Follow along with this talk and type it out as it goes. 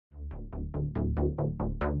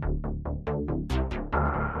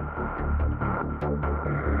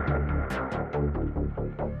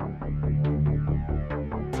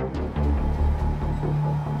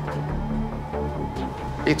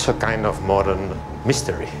It's a kind of modern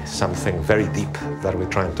mystery, something very deep that we're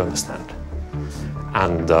trying to understand.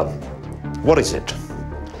 And what is it?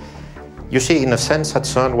 You see, in a sense, at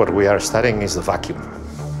CERN, what we are studying is the vacuum.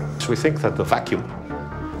 So we think that the vacuum,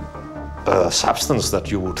 a substance that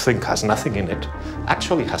you would think has nothing in it,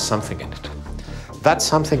 actually has something in it. That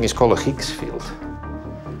something is called a Higgs field.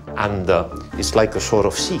 And it's like a sort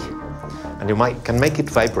of sea. And you can make it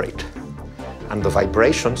vibrate. And the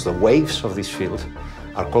vibrations, the waves of this field,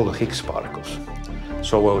 are called the Higgs particles.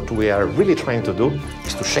 So what we are really trying to do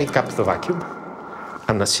is to shake up the vacuum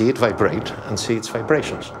and see it vibrate and see its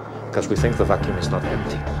vibrations, because we think the vacuum is not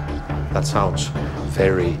empty. That sounds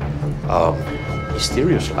very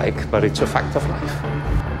mysterious-like, but it's a fact of life.